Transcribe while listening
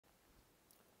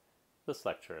This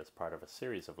lecture is part of a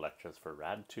series of lectures for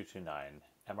Rad229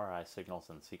 MRI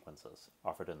Signals and Sequences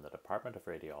offered in the Department of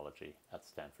Radiology at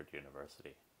Stanford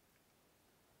University.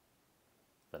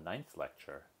 The 9th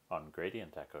lecture on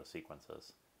gradient echo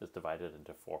sequences is divided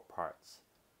into 4 parts.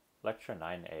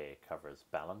 Lecture-09A covers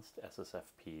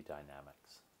Balanced-SSFP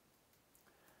Dynamics.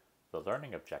 The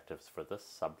learning objectives for this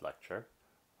sub-lecture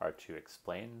are to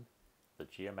explain the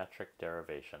geometric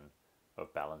derivation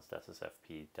of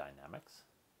Balanced-SSFP Dynamics,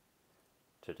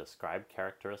 to describe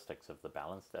characteristics of the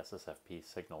Balanced-SSFP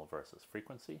signal versus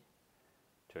frequency,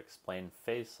 to explain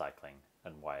phase cycling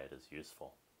and why it is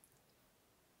useful.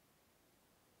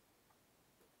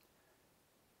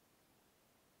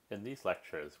 In these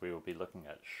lectures, we will be looking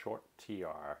at short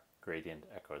TR gradient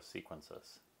echo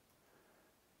sequences.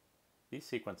 These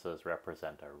sequences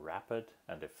represent a rapid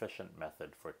and efficient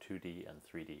method for 2D and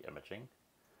 3D imaging.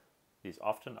 These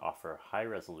often offer high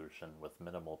resolution with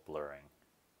minimal blurring.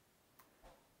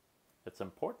 It's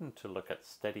important to look at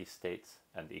steady states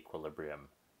and equilibrium,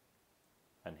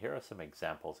 and here are some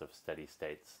examples of steady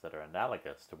states that are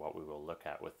analogous to what we will look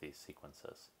at with these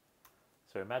sequences.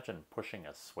 So imagine pushing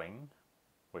a swing,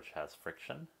 which has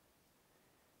friction,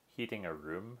 heating a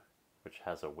room, which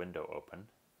has a window open,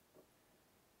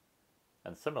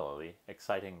 and similarly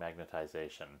exciting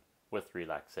magnetization with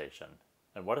relaxation.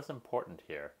 And what is important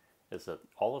here is that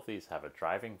all of these have a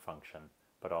driving function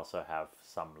but also have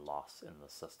some loss in the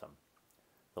system.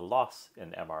 The loss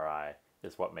in MRI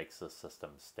is what makes the system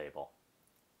stable.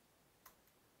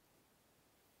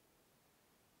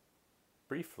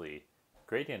 Briefly,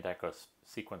 gradient echo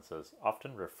sequences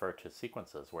often refer to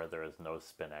sequences where there is no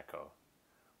spin echo.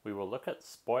 We will look at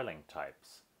spoiling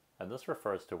types, and this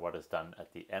refers to what is done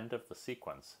at the end of the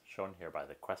sequence, shown here by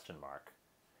the question mark.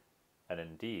 And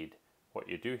indeed, what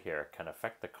you do here can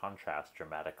affect the contrast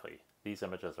dramatically. These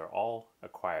images are all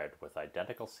acquired with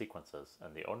identical sequences,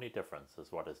 and the only difference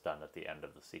is what is done at the end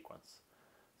of the sequence.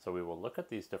 So we will look at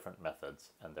these different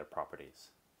methods and their properties.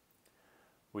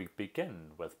 We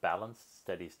begin with balanced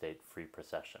steady-state free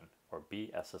precession, or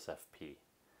bSSFP.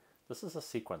 This is a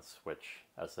sequence which,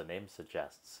 as the name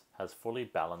suggests, has fully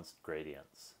balanced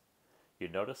gradients. You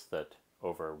notice that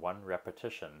over one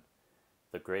repetition,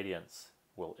 the gradients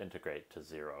will integrate to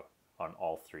 0 on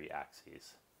all 3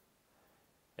 axes.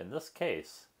 In this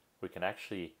case, we can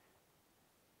actually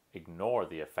ignore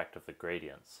the effect of the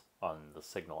gradients on the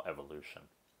signal evolution.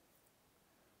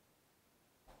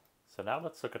 So now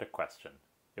let's look at a question.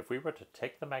 If we were to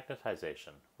take the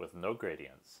magnetization with no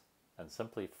gradients and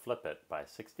simply flip it by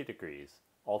 60 degrees,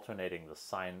 alternating the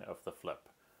sign of the flip,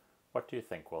 what do you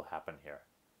think will happen here?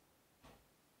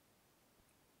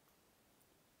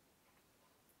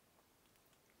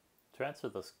 To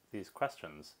answer these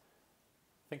questions,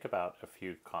 think about a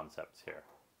few concepts here.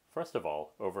 First of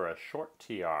all, over a short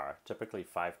TR, typically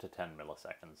 5 to 10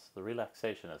 milliseconds, the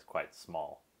relaxation is quite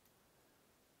small.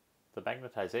 The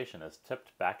magnetization is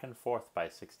tipped back and forth by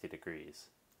 60 degrees,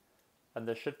 and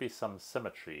there should be some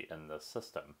symmetry in the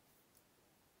system.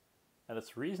 And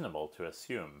it's reasonable to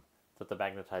assume that the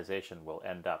magnetization will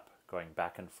end up going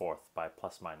back and forth by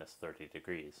plus minus 30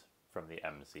 degrees from the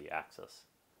MZ axis.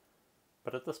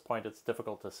 But at this point, it's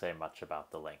difficult to say much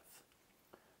about the length.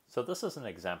 So this is an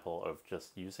example of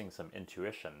just using some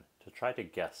intuition to try to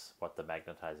guess what the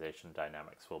magnetization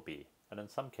dynamics will be, and in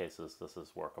some cases this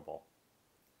is workable.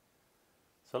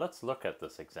 So let's look at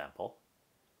this example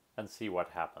and see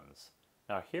what happens.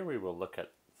 Now here we will look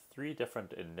at 3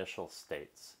 different initial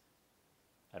states,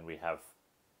 and we have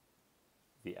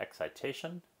the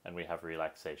excitation and we have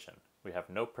relaxation. We have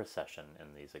no precession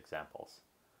in these examples.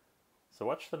 So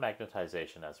watch the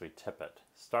magnetization as we tip it,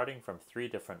 starting from 3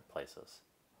 different places.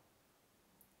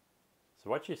 So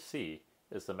what you see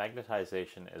is the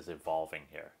magnetization is evolving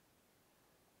here.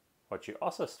 What you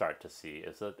also start to see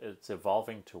is that it's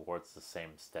evolving towards the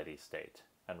same steady state.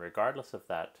 And regardless of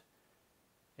that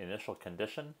initial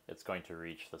condition, it's going to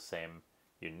reach the same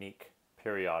unique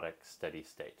periodic steady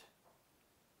state.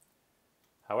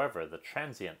 However, the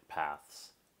transient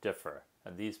paths differ,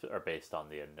 and these are based on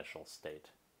the initial state.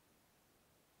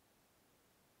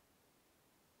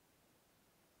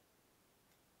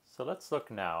 So let's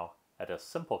look now at a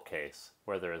simple case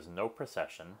where there is no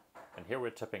precession, and here we're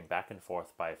tipping back and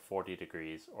forth by 40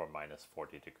 degrees or minus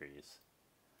 40 degrees.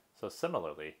 So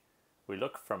similarly, we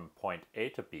look from point A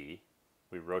to B,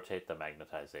 we rotate the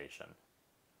magnetization.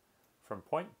 From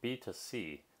point B to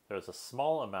C, there is a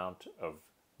small amount of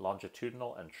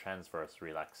longitudinal and transverse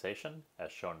relaxation,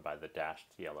 as shown by the dashed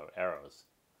yellow arrows.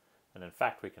 And in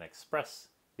fact, we can express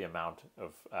the amount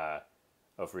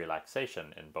of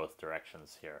relaxation in both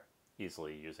directions here,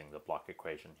 easily using the block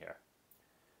equation here.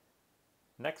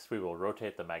 Next we will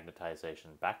rotate the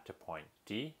magnetization back to point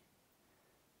D,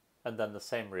 and then the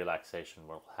same relaxation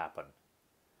will happen.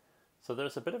 So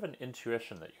there's a bit of an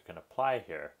intuition that you can apply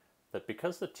here, that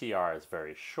because the TR is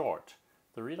very short,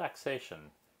 the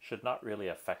relaxation should not really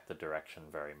affect the direction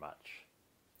very much.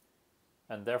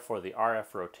 And therefore the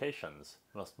RF rotations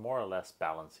must more or less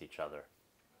balance each other.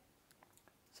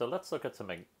 So let's look at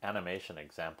some animation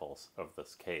examples of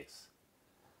this case.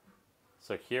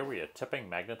 So here we are tipping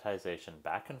magnetization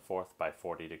back and forth by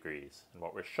 40 degrees, and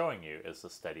what we're showing you is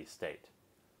the steady state.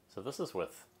 So this is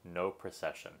with no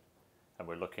precession, and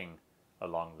we're looking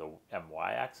along the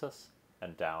MY axis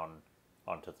and down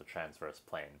onto the transverse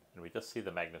plane, and we just see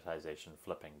the magnetization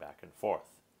flipping back and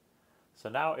forth. So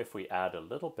now if we add a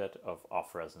little bit of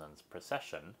off-resonance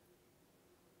precession,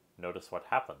 notice what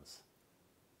happens.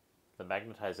 The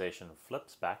magnetization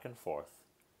flips back and forth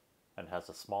and has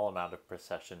a small amount of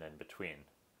precession in between.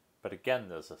 But again,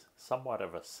 there's somewhat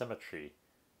of a symmetry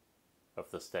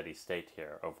of the steady state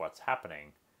here of what's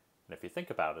happening. And if you think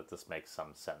about it, this makes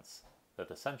some sense, that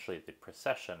essentially the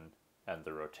precession and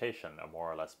the rotation are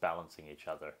more or less balancing each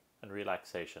other, and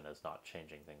relaxation is not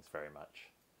changing things very much.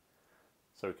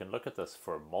 So we can look at this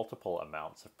for multiple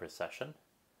amounts of precession,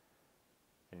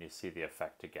 and you see the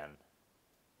effect again.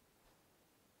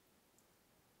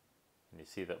 And you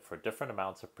see that for different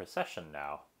amounts of precession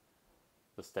now,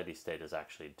 the steady state is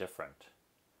actually different.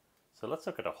 So let's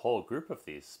look at a whole group of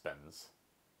these spins,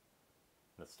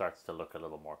 and it starts to look a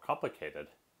little more complicated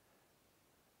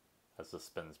as the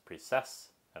spins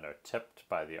precess and are tipped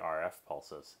by the RF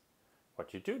pulses.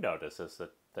 What you do notice is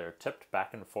that they're tipped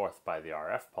back and forth by the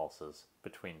RF pulses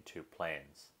between two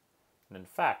planes. And in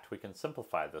fact, we can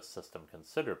simplify this system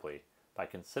considerably by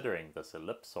considering this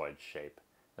ellipsoid shape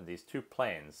and these two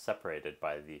planes separated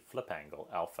by the flip angle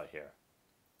alpha here.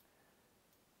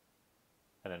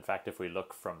 And in fact, if we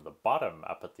look from the bottom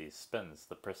up at these spins,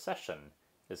 the precession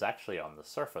is actually on the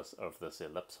surface of this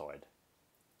ellipsoid.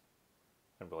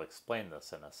 And we'll explain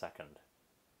this in a second.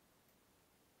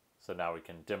 So now we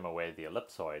can dim away the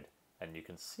ellipsoid, and you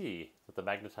can see that the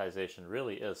magnetization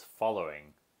really is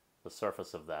following the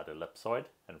surface of that ellipsoid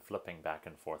and flipping back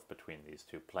and forth between these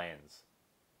two planes.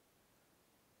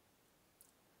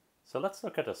 So let's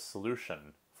look at a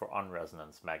solution for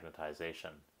on-resonance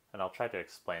magnetization, and I'll try to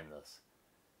explain this.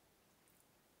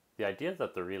 The idea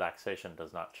that the relaxation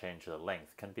does not change the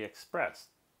length can be expressed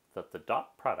that the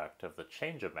dot product of the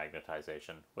change of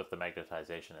magnetization with the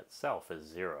magnetization itself is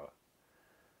zero.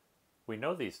 We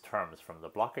know these terms from the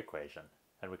Bloch equation,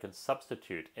 and we can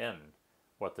substitute in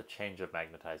what the change of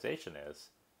magnetization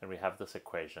is, and we have this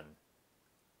equation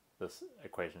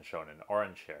shown in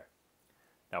orange here.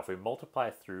 Now if we multiply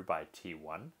through by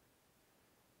T1,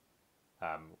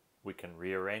 we can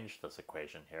rearrange this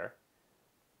equation here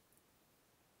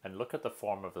and look at the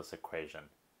form of this equation.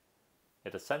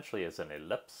 It essentially is an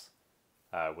ellipse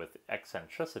with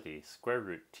eccentricity square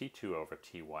root T2 over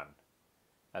T1,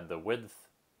 and the width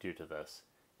due to this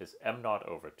is m0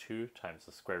 over 2 times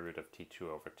the square root of T2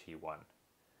 over T1.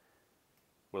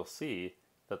 We'll see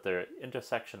that the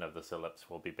intersection of this ellipse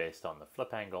will be based on the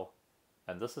flip angle,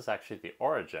 and this is actually the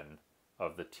origin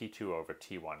of the T2 over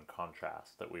T1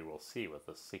 contrast that we will see with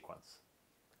this sequence.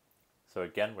 So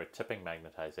again, we're tipping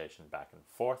magnetization back and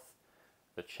forth.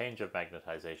 The change of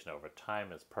magnetization over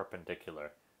time is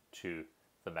perpendicular to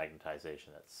the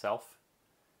magnetization itself.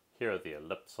 Here are the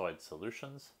ellipsoid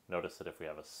solutions. Notice that if we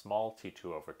have a small T2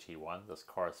 over T1, this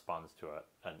corresponds to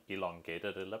an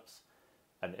elongated ellipse.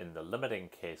 And in the limiting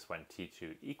case when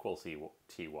T2 equals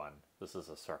T1, this is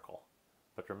a circle.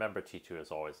 But remember, T2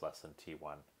 is always less than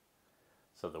T1.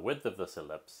 So the width of this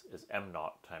ellipse is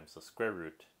m0 times the square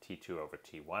root T2 over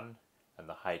T1, and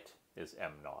the height is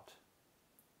m0.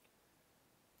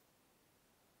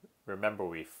 Remember,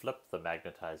 we flip the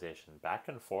magnetization back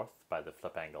and forth by the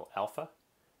flip angle alpha,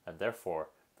 and therefore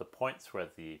the points where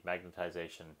the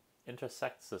magnetization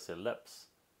intersects this ellipse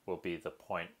will be the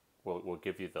point, will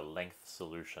give you the length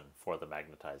solution for the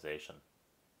magnetization.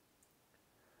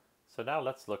 So now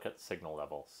let's look at signal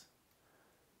levels.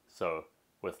 So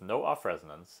with no off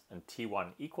resonance and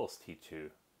T1 equals T2,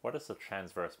 what is the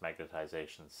transverse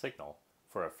magnetization signal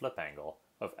for a flip angle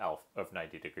of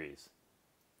 90 degrees?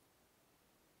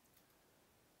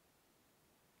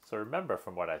 So remember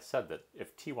from what I said that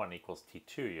if T1 equals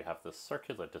T2, you have this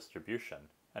circular distribution,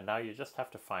 and now you just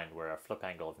have to find where a flip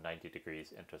angle of 90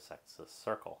 degrees intersects this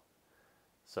circle.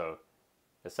 So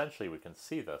essentially we can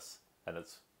see this, and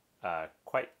it's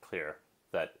quite clear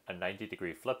that a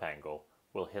 90-degree flip angle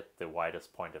will hit the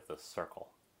widest point of this circle.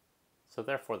 So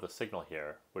therefore the signal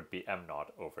here would be m0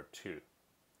 over 2,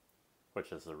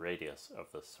 which is the radius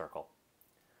of this circle.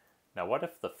 Now what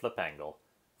if the flip angle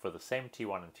for the same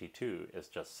T1 and T2 is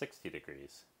just 60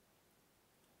 degrees?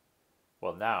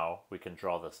 Well, now we can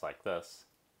draw this like this,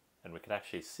 and we can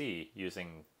actually see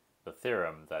using the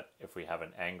theorem that if we have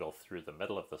an angle through the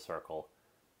middle of the circle,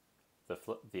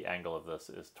 the angle of this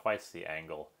is twice the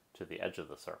angle to the edge of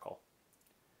the circle.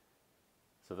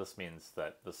 So this means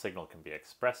that the signal can be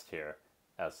expressed here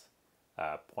as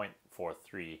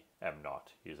 0.43 m0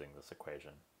 using this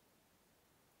equation.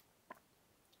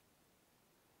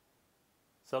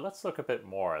 So let's look a bit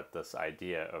more at this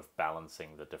idea of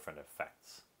balancing the different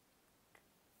effects.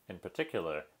 In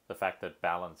particular, the fact that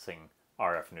balancing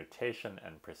RF nutation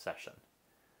and precession.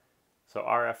 So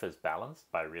RF is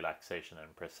balanced by relaxation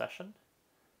and precession.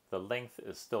 The length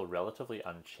is still relatively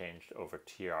unchanged over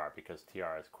TR because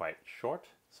TR is quite short,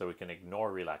 so we can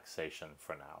ignore relaxation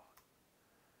for now.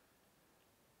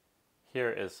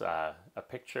 Here is a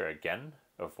picture again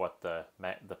of what the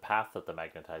path that the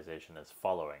magnetization is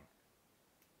following.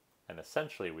 And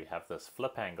essentially we have this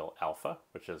flip angle alpha,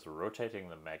 which is rotating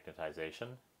the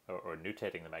magnetization or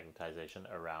nutating the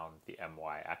magnetization around the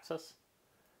MY axis.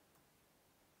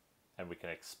 And we can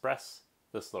express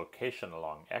this location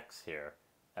along X here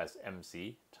as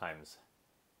mz times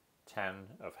tan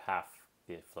of half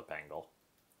the flip angle.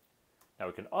 Now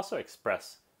we can also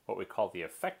express what we call the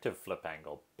effective flip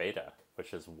angle beta,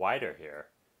 which is wider here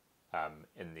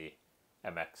in the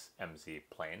mx-mz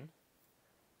plane.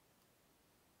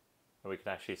 And we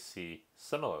can actually see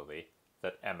similarly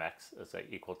that mx is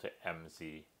equal to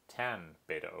mz tan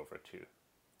beta over 2.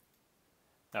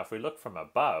 Now if we look from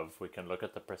above, we can look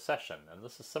at the precession, and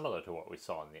this is similar to what we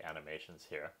saw in the animations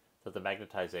here, that the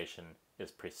magnetization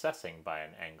is precessing by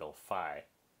an angle phi.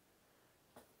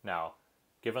 Now,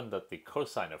 given that the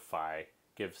cosine of phi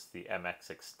gives the mx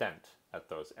extent at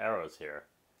those arrows here,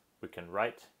 we can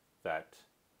write that,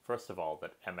 first of all,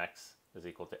 that mx is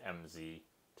equal to mz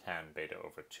tan beta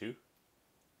over 2.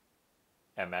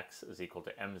 mx is equal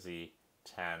to mz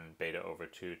tan beta over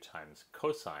 2 times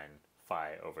cosine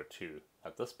phi over 2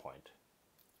 at this point.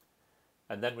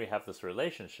 And then we have this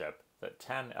relationship that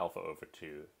tan alpha over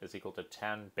 2 is equal to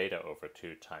tan beta over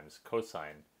 2 times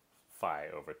cosine phi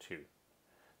over 2.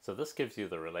 So this gives you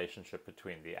the relationship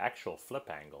between the actual flip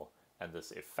angle and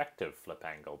this effective flip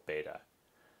angle beta.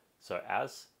 So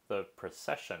as the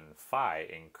precession phi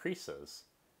increases,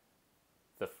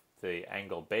 the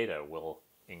angle beta will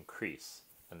increase,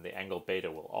 and the angle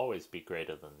beta will always be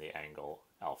greater than the angle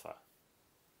alpha.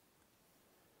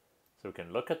 So we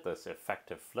can look at this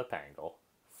effective flip angle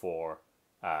for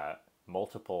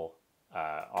multiple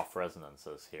off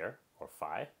resonances here, or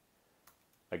phi.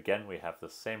 Again, we have the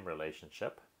same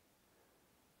relationship.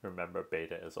 Remember,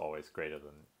 beta is always greater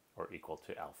than or equal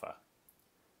to alpha.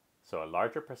 So a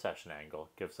larger precession angle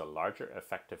gives a larger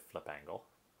effective flip angle.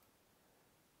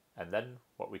 And then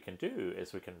what we can do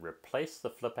is we can replace the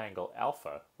flip angle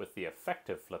alpha with the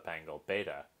effective flip angle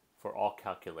beta for all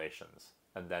calculations,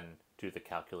 and then do the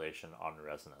calculation on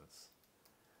resonance.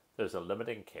 There's a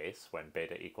limiting case when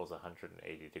beta equals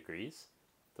 180 degrees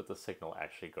that the signal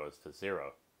actually goes to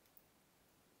 0.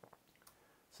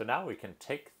 So now we can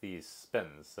take these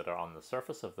spins that are on the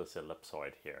surface of this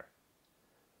ellipsoid here,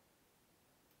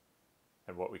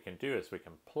 and what we can do is we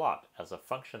can plot as a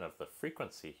function of the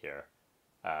frequency here,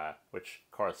 which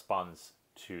corresponds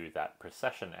to that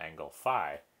precession angle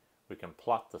phi, we can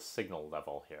plot the signal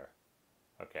level here.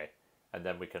 Okay, and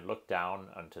then we can look down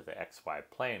onto the xy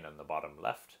plane in the bottom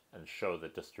left and show the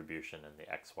distribution in the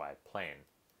xy plane.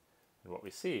 And what we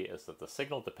see is that the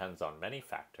signal depends on many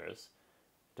factors.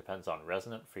 It depends on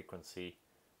resonant frequency,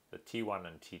 the T1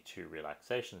 and T2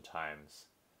 relaxation times,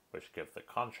 which give the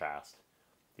contrast,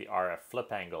 the RF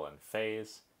flip angle and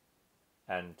phase,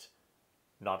 and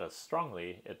not as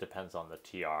strongly, it depends on the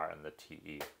TR and the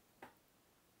TE.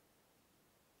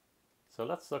 So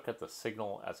let's look at the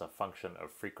signal as a function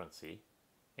of frequency,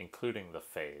 including the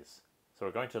phase. So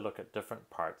we're going to look at different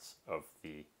parts of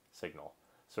the signal.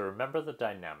 So remember the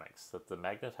dynamics, that the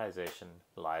magnetization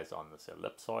lies on this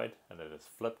ellipsoid and it is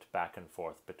flipped back and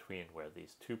forth between where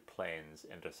these two planes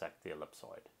intersect the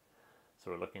ellipsoid.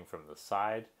 So we're looking from the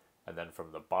side and then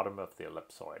from the bottom of the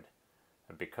ellipsoid.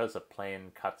 And because a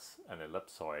plane cuts an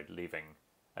ellipsoid, leaving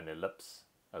an ellipse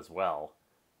as well,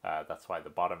 that's why the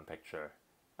bottom picture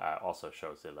also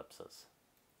shows ellipses.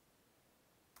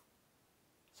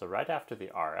 So right after the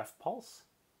RF pulse,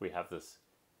 we have this,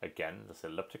 again, this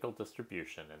elliptical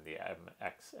distribution in the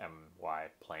MX-MY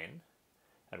plane,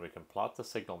 and we can plot the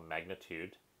signal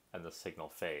magnitude and the signal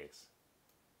phase.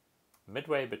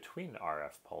 Midway between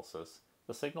RF pulses,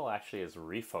 the signal actually is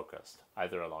refocused,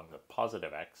 either along the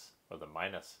positive x or the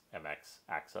minus mx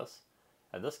axis,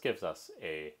 and this gives us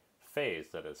a phase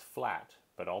that is flat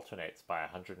but alternates by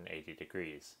 180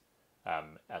 degrees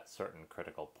at certain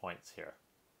critical points here.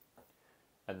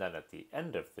 And then at the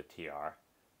end of the TR,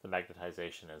 the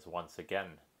magnetization is once again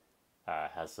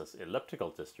has this elliptical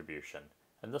distribution,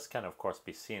 and this can of course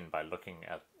be seen by looking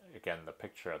at again the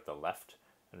picture at the left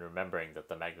and remembering that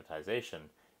the magnetization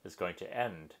is going to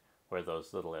end where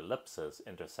those little ellipses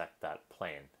intersect that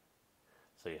plane.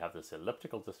 So you have this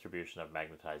elliptical distribution of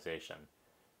magnetization,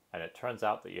 and it turns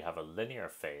out that you have a linear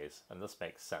phase, and this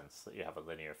makes sense that you have a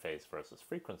linear phase versus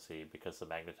frequency because the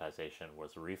magnetization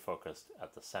was refocused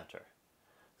at the center.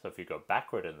 So if you go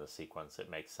backward in the sequence, it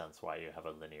makes sense why you have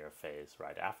a linear phase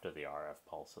right after the RF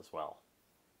pulse as well.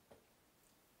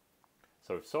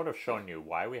 So we've sort of shown you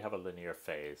why we have a linear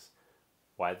phase,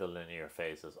 why the linear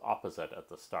phase is opposite at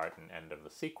the start and end of the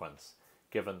sequence,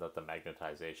 given that the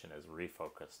magnetization is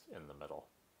refocused in the middle.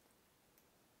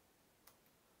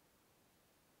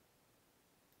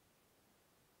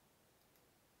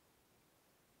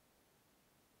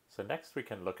 So next we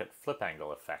can look at flip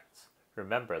angle effects.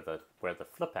 Remember that where the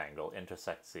flip angle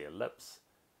intersects the ellipse,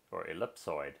 or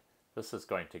ellipsoid, this is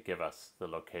going to give us the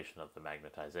location of the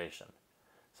magnetization.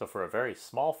 So for a very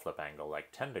small flip angle,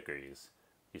 like 10 degrees,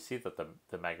 you see that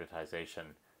the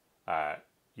magnetization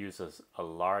uses a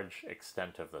large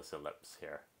extent of this ellipse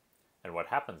here. And what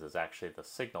happens is actually the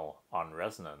signal on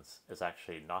resonance is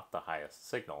actually not the highest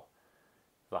signal.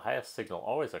 The highest signal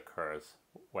always occurs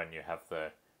when you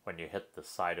hit the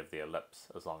side of the ellipse,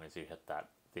 as long as you hit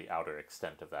the outer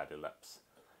extent of that ellipse.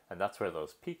 And that's where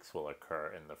those peaks will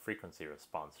occur in the frequency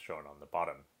response shown on the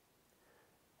bottom.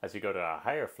 As you go to a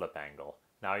higher flip angle,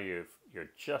 now you're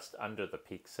just under the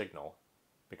peak signal,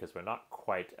 because we're not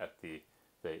quite at the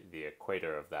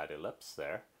equator of that ellipse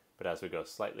there, but as we go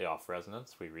slightly off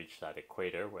resonance, we reach that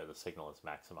equator where the signal is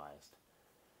maximized.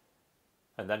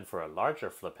 And then for a larger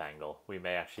flip angle, we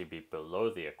may actually be below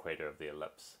the equator of the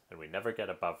ellipse, and we never get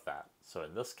above that. So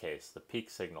in this case, the peak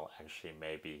signal actually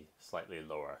may be slightly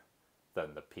lower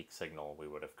than the peak signal we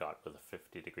would have got with a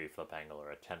 50-degree flip angle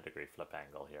or a 10-degree flip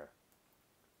angle here.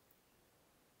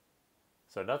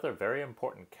 So another very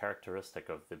important characteristic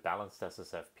of the balanced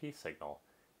SSFP signal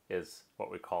is what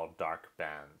we call dark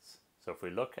bands. So if we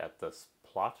look at this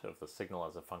plot of the signal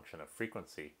as a function of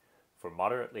frequency, for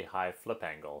moderately high flip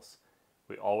angles,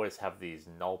 we always have these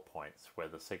null points where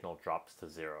the signal drops to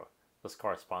 0. This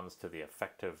corresponds to the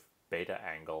effective beta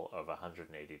angle of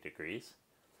 180 degrees.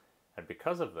 And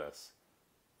because of this,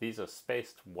 these are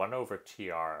spaced 1 over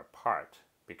TR apart,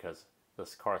 because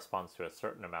this corresponds to a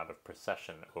certain amount of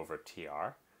precession over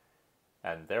TR.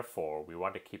 And therefore, we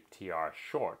want to keep TR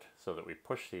short so that we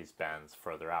push these bands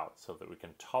further out so that we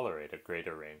can tolerate a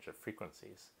greater range of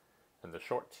frequencies. And the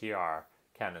short TR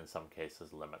can, in some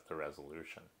cases, limit the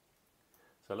resolution.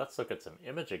 So let's look at some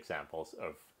image examples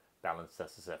of balanced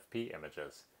SSFP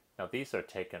images. Now these are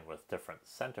taken with different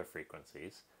center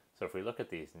frequencies. So if we look at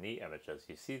these knee images,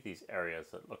 you see these areas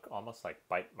that look almost like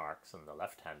bite marks in the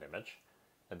left-hand image.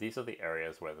 And these are the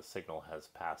areas where the signal has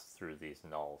passed through these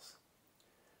nulls.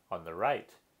 On the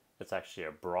right, it's actually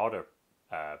a broader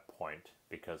point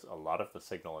because a lot of the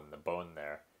signal in the bone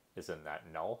there is in that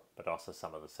null, but also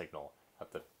some of the signal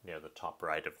at near the top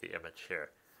right of the image here.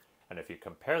 And if you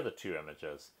compare the two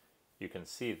images, you can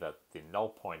see that the null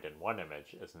point in one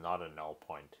image is not a null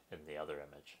point in the other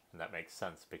image. And that makes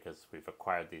sense because we've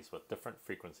acquired these with different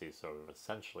frequencies, so we've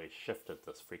essentially shifted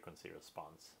this frequency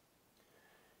response.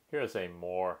 Here is a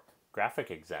more graphic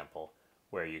example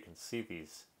where you can see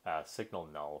these signal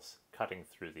nulls cutting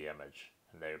through the image,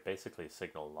 and they're basically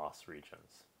signal loss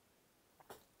regions.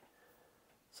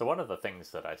 So one of the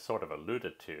things that I sort of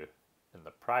alluded to in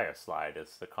the prior slide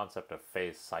is the concept of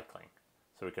phase cycling.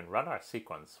 So we can run our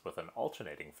sequence with an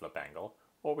alternating flip angle,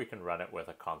 or we can run it with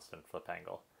a constant flip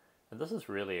angle. And this is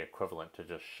really equivalent to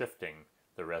just shifting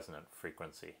the resonant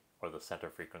frequency, or the center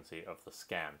frequency of the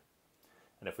scan.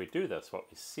 And if we do this, what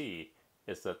we see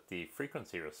is that the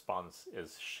frequency response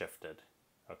is shifted.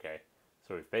 Okay,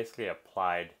 so we've basically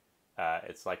applied,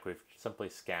 it's like we've simply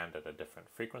scanned at a different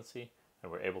frequency, and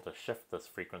we're able to shift this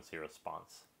frequency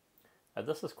response. And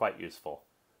this is quite useful.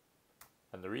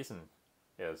 And the reason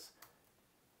is,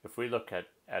 if we look at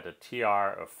a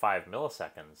TR of 5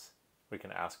 milliseconds, we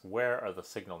can ask where are the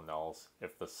signal nulls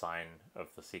if the sign of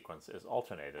the sequence is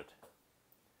alternated.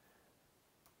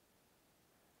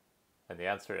 And the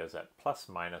answer is at plus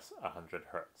minus 100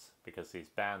 Hertz, because these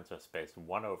bands are spaced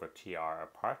 1 over TR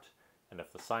apart, and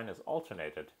if the sign is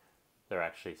alternated,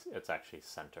 it's actually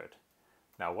centered.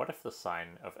 Now what if the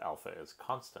sign of alpha is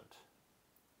constant?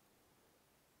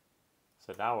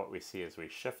 So now what we see is we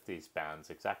shift these bands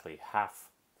exactly half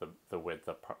the width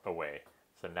away.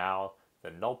 So now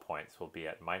the null points will be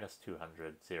at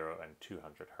 -200, 0, and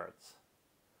 200 Hertz.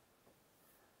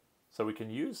 So we can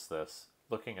use this,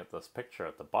 looking at this picture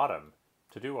at the bottom,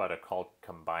 to do what are called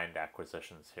combined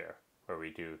acquisitions here, where we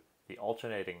do the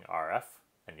alternating RF,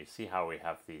 and you see how we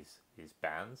have these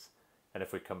bands, and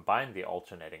if we combine the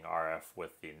alternating RF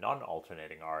with the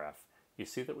non-alternating RF, you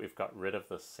see that we've got rid of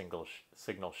the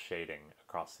signal shading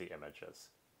across the images.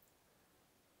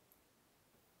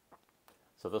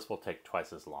 So this will take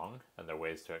twice as long, and there are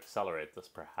ways to accelerate this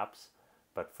perhaps,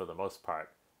 but for the most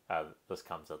part, this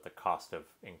comes at the cost of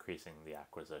increasing the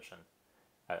acquisition,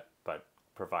 but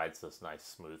provides this nice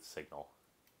smooth signal.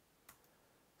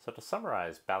 So to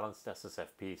summarize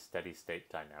Balanced-SSFP steady-state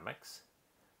dynamics,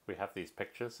 we have these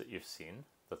pictures that you've seen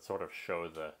that sort of show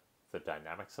the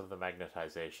dynamics of the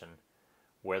magnetization,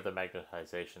 where the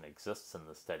magnetization exists in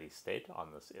the steady state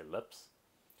on this ellipse,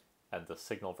 and the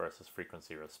signal versus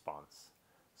frequency response.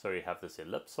 So you have this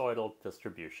ellipsoidal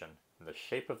distribution, and the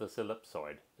shape of this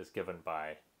ellipsoid is given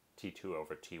by T2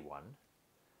 over T1.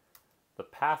 The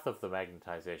path of the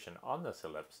magnetization on this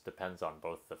ellipse depends on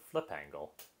both the flip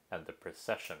angle and the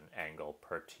precession angle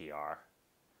per TR.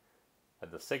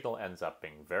 And the signal ends up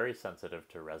being very sensitive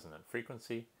to resonant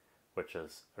frequency, which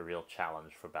is a real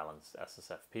challenge for balanced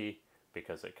SSFP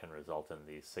because it can result in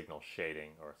these signal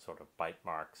shading or sort of bite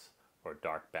marks or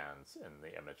dark bands in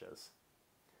the images.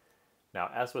 Now,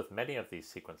 as with many of these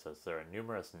sequences, there are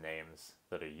numerous names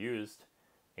that are used,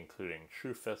 including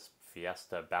TrueFISP,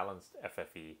 Fiesta, Balanced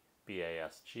FFE,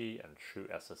 BASG, and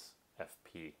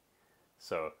TrueSSFP.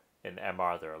 So in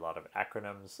MR, there are a lot of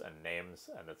acronyms and names,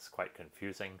 and it's quite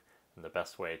confusing. And the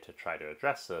best way to try to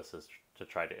address this is to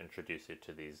try to introduce you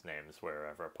to these names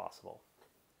wherever possible.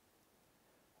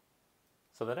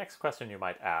 So the next question you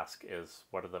might ask is,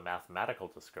 what are the mathematical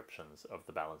descriptions of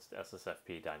the balanced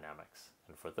SSFP dynamics?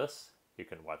 And for this, you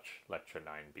can watch Lecture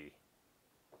 9B.